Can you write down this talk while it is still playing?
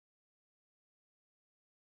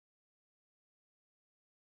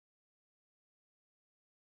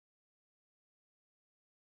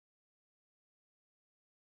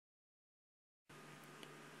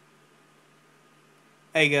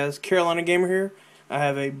Hey guys, Carolina Gamer here. I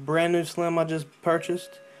have a brand new Slim I just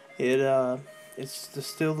purchased. It's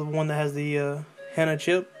still the one that has the henna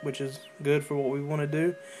chip, which is good for what we want to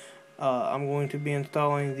do. I'm going to be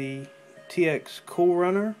installing the TX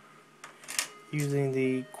Coolrunner using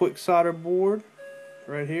the quick solder board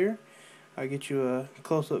right here. I'll get you a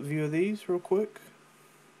close-up view of these real quick.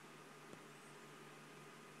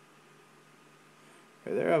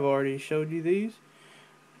 Right there, I've already showed you these.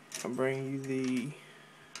 I'll bring you the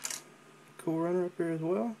Coolrunner up here as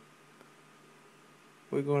well.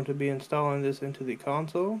 We're going to be installing this into the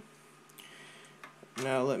console.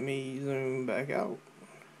 Now let me zoom back out.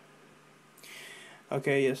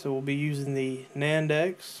 Okay, yeah, so we'll be using the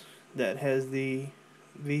NAND-X that has the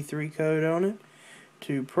V3 code on it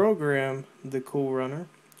to program the Coolrunner,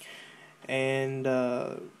 and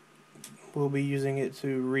we'll be using it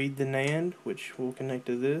to read the NAND, which will connect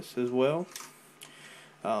to this as well.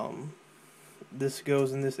 This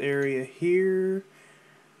goes in this area here.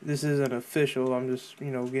 This isn't official, I'm just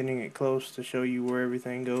getting it close to show you where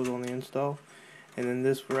everything goes on the install. And then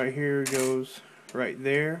this right here goes right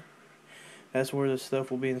there. That's where the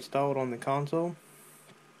stuff will be installed on the console.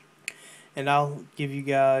 And I'll give you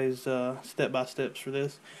guys step-by-steps for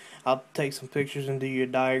this. I'll take some pictures and do your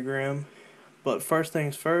diagram. But first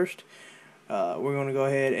things first, we're going to go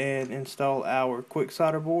ahead and install our quick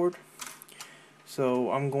solder board.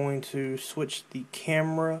 So I'm going to switch the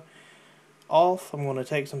camera off. I'm going to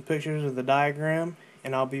take some pictures of the diagram,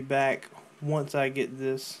 and I'll be back once I get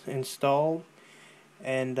this installed,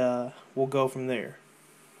 and we'll go from there.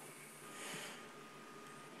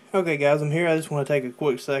 Okay guys, I'm here. I just want to take a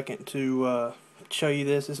quick second to show you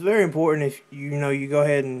this. It's very important if you go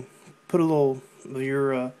ahead and put a little of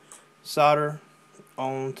your solder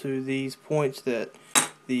onto these points that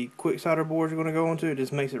the quick solder boards are going to go into. It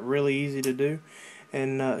just makes it really easy to do,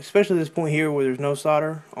 and especially this point here where there's no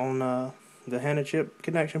solder on the henna chip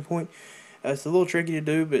connection point. It's a little tricky to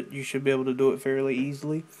do, but you should be able to do it fairly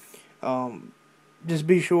easily. Just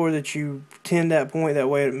be sure that you tend that point, that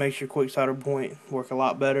way it makes your quick solder point work a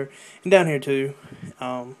lot better, and down here too.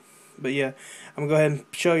 But yeah, I'm going to go ahead and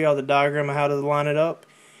show y'all the diagram of how to line it up,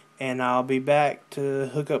 and I'll be back to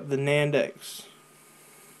hook up the NAND-X.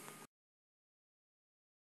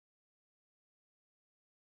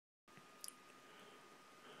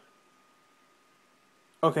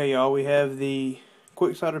 Okay y'all, we have the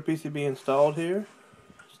quick solder PCB installed here.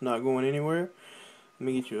 It's not going anywhere. Let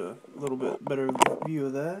me get you a little bit better view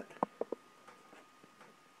of that.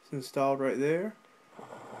 It's installed right there.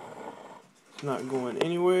 It's not going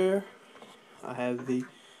anywhere. I have the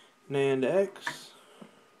NAND-X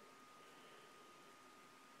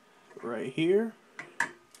right here.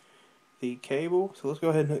 The cable. So let's go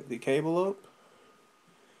ahead and hook the cable up.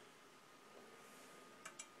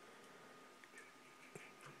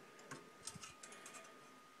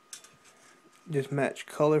 Just match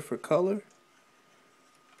color for color.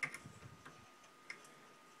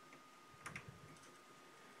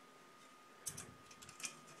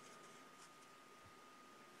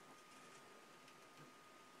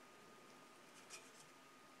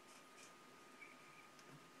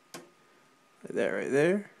 Like that right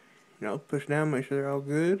there. Push down, make sure they're all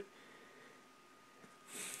good.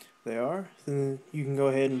 They are. Then you can go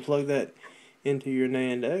ahead and plug that into your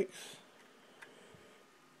NAND-X.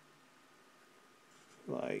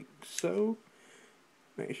 Like so.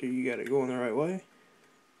 Make sure you got it going the right way.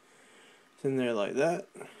 It's in there like that.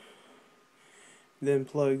 Then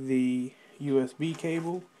plug the USB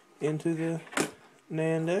cable into the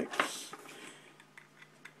NAND-X.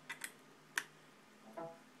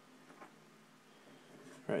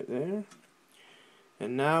 Right there.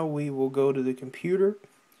 And now we will go to the computer,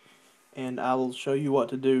 and I will show you what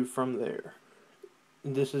to do from there.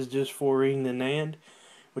 This is just for reading the NAND,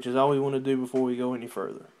 which is all we want to do before we go any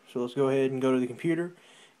further. So let's go ahead and go to the computer,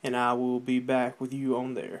 and I will be back with you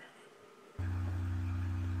on there.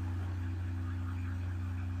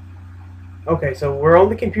 Okay, so we're on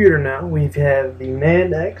the computer now. We have the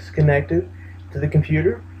NAND-X connected to the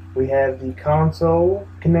computer. We have the console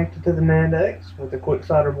connected to the NAND-X with the quick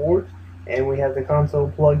solder boards, and we have the console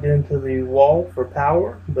plugged into the wall for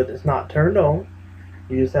power, but it's not turned on.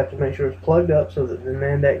 You just have to make sure it's plugged up so that the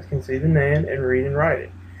NAND-X can see the NAND and read and write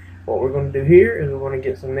it. What we're going to do here is we're going to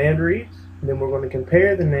get some NAND reads, then we're going to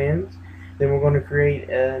compare the NANDs, then we're going to create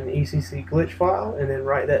an ECC glitch file, and then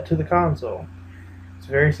write that to the console. It's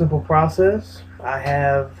a very simple process. I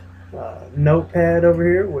have a notepad over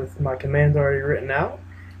here with my commands already written out.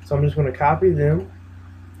 So I'm just going to copy them,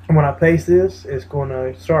 and when I paste this, it's going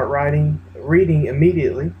to start reading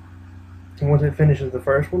immediately. And once it finishes the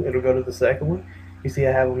first one, it'll go to the second one, You see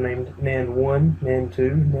I have them named NAND1,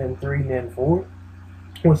 NAND2, NAND3, NAND4.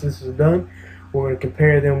 Once this is done, we're going to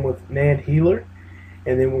compare them with NAND Healer,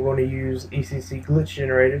 and then we're going to use ECC Glitch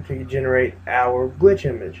Generator to generate our glitch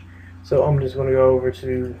image. So I'm just going to go over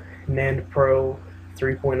to NAND Pro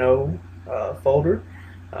 3.0 folder.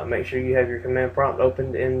 Make sure you have your command prompt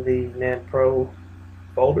opened in the NAND Pro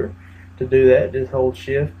folder. To do that, just hold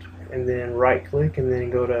Shift and then right click and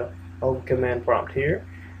then go to Open Command Prompt here.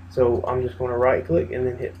 So I'm just going to right click and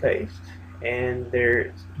then hit paste, and there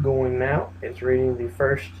it's going now. It's reading the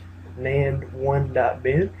first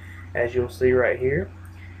NAND1.bin, as you'll see right here,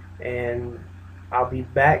 and I'll be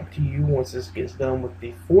back to you once this gets done with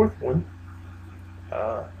the fourth one.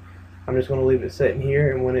 I'm just going to leave it sitting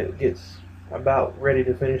here, and when it gets about ready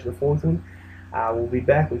to finish the fourth one, I will be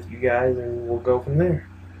back with you guys and we'll go from there.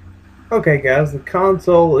 Okay guys, the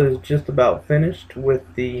console is just about finished with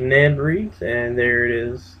the NAND reads, and there it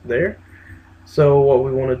is there. So what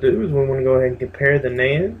we want to do is we want to go ahead and compare the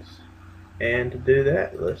NANDs, and to do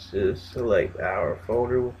that, let's just select our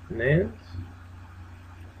folder with NANDs.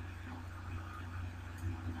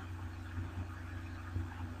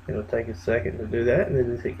 It'll take a second to do that, and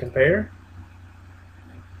then just hit compare.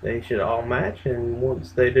 They should all match, and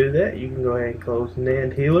once they do that, you can go ahead and close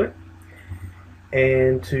NAND Healer.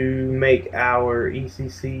 And to make our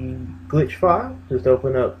ECC glitch file, just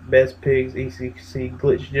open up BestPig's ECC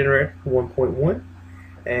Glitch Generator 1.1.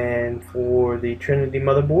 And for the Trinity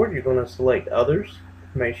motherboard, you're going to select Others.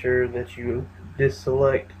 Make sure that you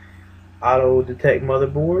deselect Auto Detect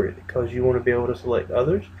Motherboard because you want to be able to select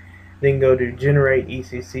Others. Then go to Generate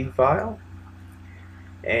ECC File,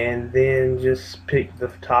 and then just pick the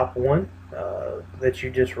top one that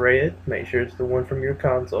you just read. Make sure it's the one from your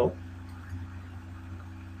console.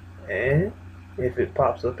 And if it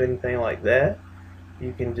pops up anything like that,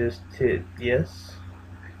 you can just hit yes.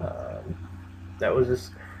 That was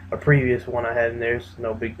just a previous one I had in there. It's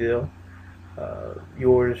no big deal.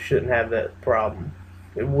 Yours shouldn't have that problem.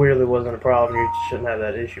 It really wasn't a problem. You shouldn't have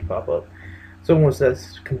that issue pop up. So once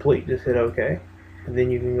that's complete, just hit OK, and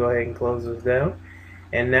then you can go ahead and close this down.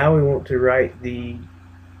 And now we want to write the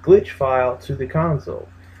glitch file to the console.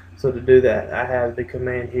 So to do that, I have the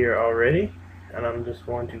command here already, and I'm just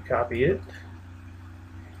going to copy it.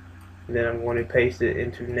 Then I'm going to paste it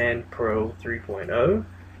into NAND Pro 3.0,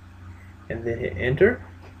 and then hit enter.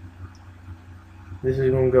 This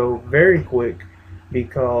is going to go very quick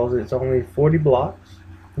because it's only 40 blocks.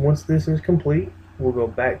 Once this is complete, we'll go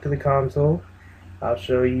back to the console. I'll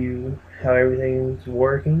show you how everything's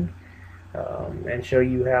working, and show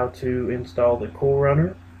you how to install the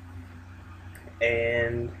Coolrunner,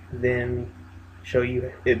 and then show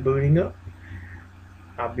you it booting up.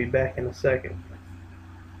 I'll be back in a second.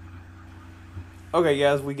 Okay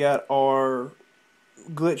guys, we got our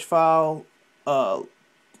glitch file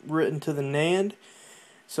written to the NAND.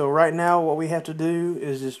 So right now what we have to do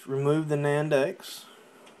is just remove the NAND-X.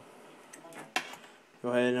 Go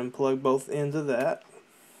ahead and unplug both ends of that.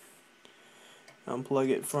 Unplug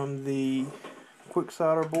it from the quick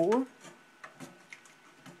solder board.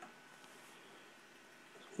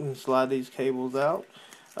 We can slide these cables out.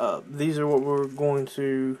 These are what we're going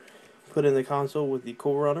to put in the console with the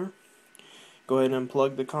Coolrunner. Go ahead and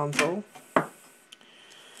unplug the console.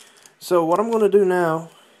 So what I'm going to do now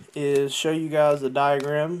is show you guys a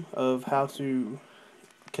diagram of how to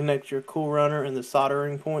connect your Coolrunner and the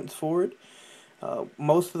soldering points for it.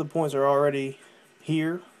 Most of the points are already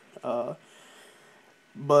here,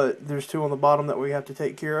 but there's two on the bottom that we have to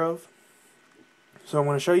take care of. So I'm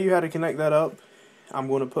going to show you how to connect that up. I'm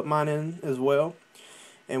going to put mine in as well,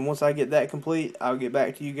 and once I get that complete, I'll get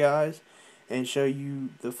back to you guys and show you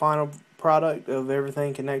the final product of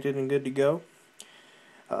everything connected and good to go.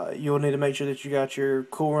 You'll need to make sure that you got your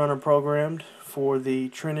Coolrunner programmed for the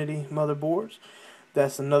Trinity motherboards.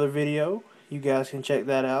 That's another video. You guys can check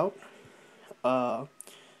that out.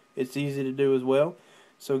 It's easy to do as well.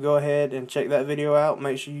 So go ahead and check that video out.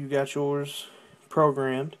 Make sure you got yours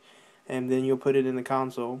programmed, and then you'll put it in the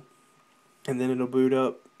console, and then it'll boot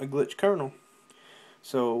up a glitch kernel.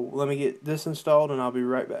 So let me get this installed and I'll be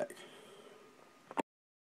right back.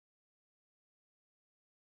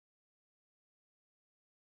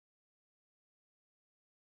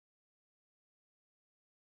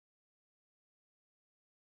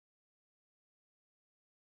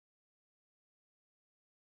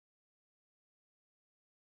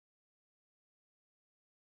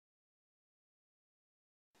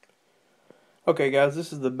 Okay guys,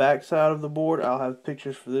 this is the back side of the board. I'll have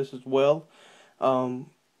pictures for this as well.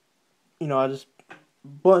 I just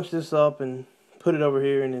bunched this up and put it over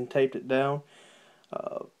here and then taped it down.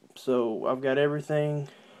 So I've got everything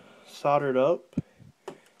soldered up.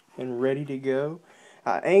 and ready to go.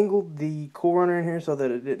 I angled the Coolrunner in here so that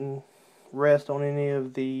it didn't rest on any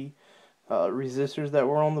of the resistors that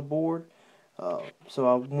were on the board. So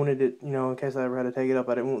I wanted it, in case I ever had to take it up,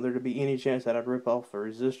 I didn't want there to be any chance that I'd rip off a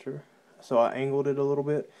resistor. So I angled it a little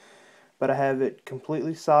bit. But I have it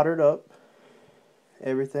completely soldered up.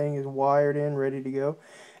 Everything is wired in, ready to go.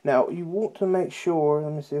 Now, you want to make sure,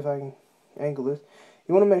 let me see if I can angle this.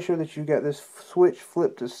 You want to make sure that you got this switch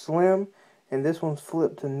flipped to slim, and this one's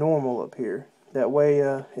flipped to normal up here. That way,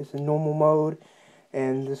 it's in normal mode,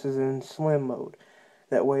 and this is in slim mode.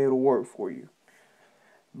 That way, it'll work for you.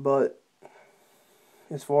 But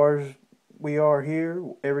as far as we are here,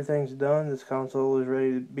 everything's done. This console is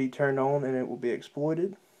ready to be turned on, and it will be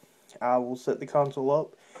exploited. I will set the console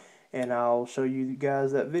up, and I'll show you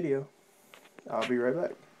guys that video. I'll be right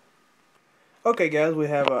back. Okay guys, we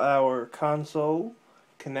have our console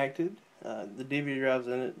connected. The DVD drive's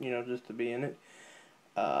in it, just to be in it.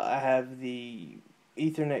 I have the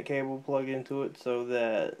Ethernet cable plugged into it so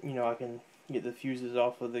that, I can get the fuses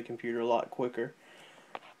off of the computer a lot quicker.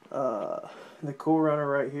 The Coolrunner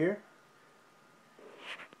right here.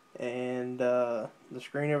 And the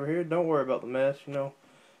screen over here. Don't worry about the mess,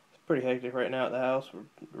 It's pretty hectic right now at the house.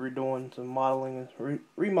 We're redoing some modeling and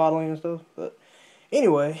remodeling and stuff. But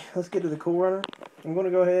anyway, let's get to the Coolrunner. I'm going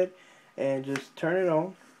to go ahead and just turn it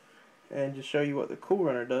on and just show you what the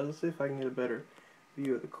Coolrunner does. Let's see if I can get a better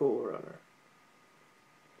view of the Coolrunner.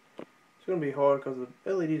 It's going to be hard because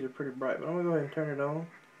the LEDs are pretty bright, but I'm going to go ahead and turn it on.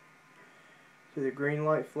 See the green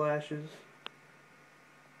light flashes.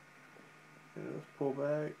 And let's pull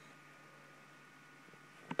back.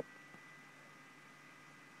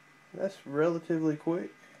 That's relatively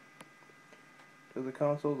quick because the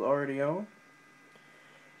console's already on,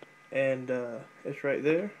 and it's right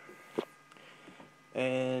there,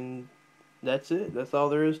 and that's it. That's all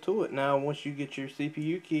there is to it. Now once you get your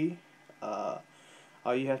CPU key,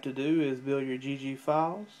 all you have to do is build your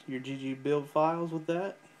ggBuild files with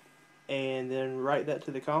that, and then write that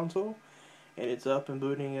to the console, and it's up and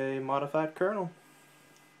booting a modified kernel.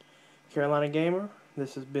 Carolina Gamer,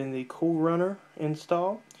 this has been the Coolrunner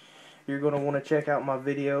install. You're going to want to check out my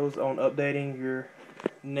videos on updating your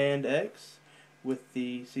NAND-X with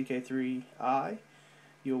the CK3i.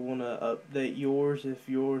 You'll want to update yours if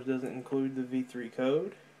yours doesn't include the V3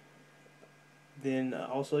 code. Then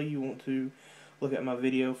also you want to look at my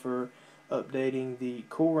video for updating the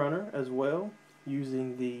Coolrunner as well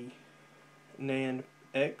using the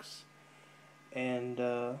NAND-X.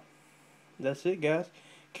 And that's it, guys.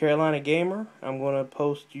 Carolina Gamer, I'm going to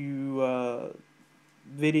post you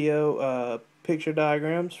video picture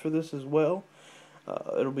diagrams for this as well.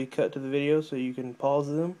 It'll be cut to the video so you can pause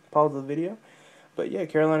the video. But yeah,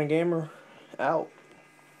 Carolina Gamer out.